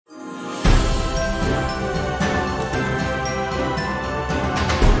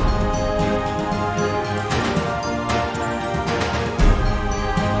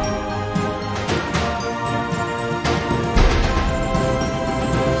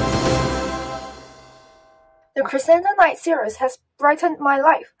Crisanta Knight Series has brightened my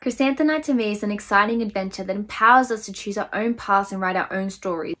life. Crisanta Knight to me is an exciting adventure that empowers us to choose our own paths and write our own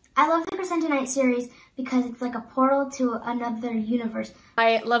stories. I love the Crisanta Knight series because it's like a portal to another universe.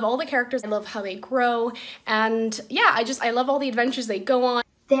 I love all the characters, I love how they grow, and yeah, I love all the adventures they go on.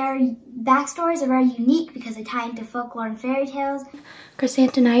 Their backstories are very unique because they tie into folklore and fairy tales.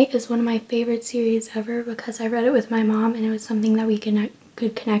 Crisanta Knight is one of my favorite series ever because I read it with my mom and it was something that we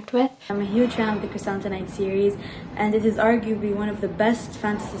could connect with. I'm a huge fan of the Crisanta Knight series, and it is arguably one of the best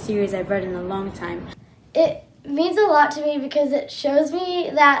fantasy series I've read in a long time. It means a lot to me because it shows me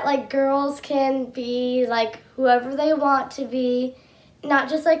that like girls can be like whoever they want to be, not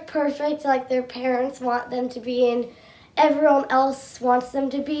just like perfect like their parents want them to be and everyone else wants them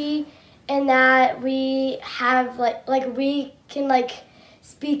to be, and that we have like we can like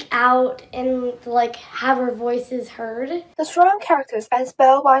speak out and like have our voices heard. The strong characters and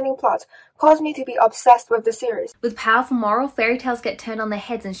spellbinding plot caused me to be obsessed with the series. With powerful moral, fairy tales get turned on their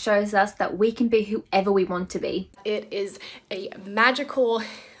heads and shows us that we can be whoever we want to be. It is a magical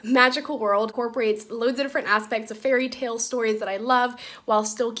world, incorporates loads of different aspects of fairy tale stories that I love while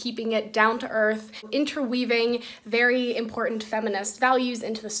still keeping it down to earth, interweaving very important feminist values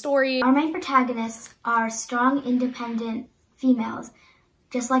into the story. Our main protagonists are strong, independent females,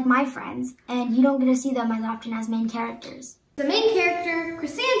 just like my friends, and you don't get to see them as often as main characters. The main character,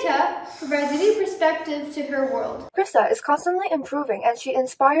 Crisanta, provides a new perspective to her world. Krista is constantly improving and she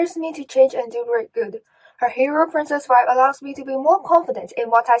inspires me to change and do great good. Her hero princess vibe allows me to be more confident in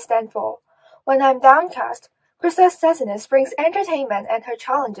what I stand for. When I'm downcast, Krista's sassiness brings entertainment and her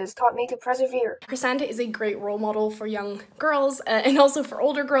challenges taught me to persevere. Crisanta is a great role model for young girls and also for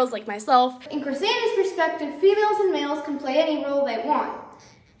older girls like myself. In Crisanta's perspective, females and males can play any role they want.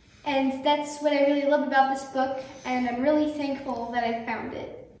 And that's what I really love about this book, and I'm really thankful that I found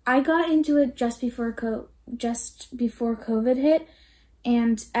it. I got into it just before COVID hit,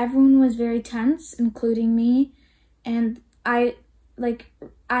 and everyone was very tense, including me, and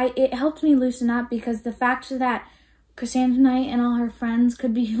it helped me loosen up because the fact that Crisanta Knight and all her friends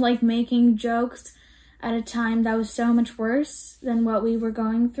could be like making jokes at a time that was so much worse than what we were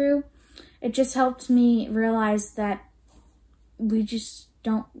going through, it just helped me realize that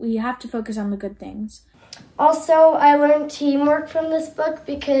we have to focus on the good things. Also, I learned teamwork from this book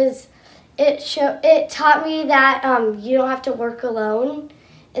because it taught me that you don't have to work alone,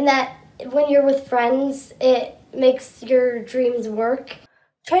 and that when you're with friends, it makes your dreams work.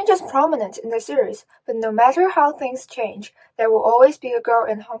 Change is prominent in the series, but no matter how things change, there will always be a girl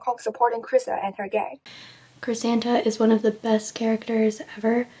in Hong Kong supporting Krista and her gang. Crisanta is one of the best characters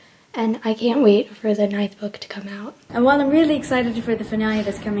ever, and I can't wait for the 9th book to come out. And while I'm really excited for the finale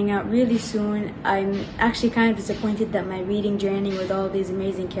that's coming out really soon, I'm actually kind of disappointed that my reading journey with all these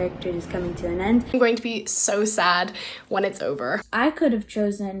amazing characters is coming to an end. I'm going to be so sad when it's over. I could have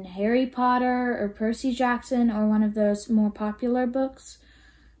chosen Harry Potter or Percy Jackson or one of those more popular books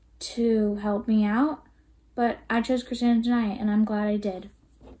to help me out, but I chose Crisanta Knight and I'm glad I did.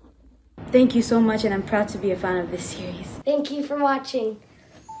 Thank you so much, and I'm proud to be a fan of this series. Thank you for watching.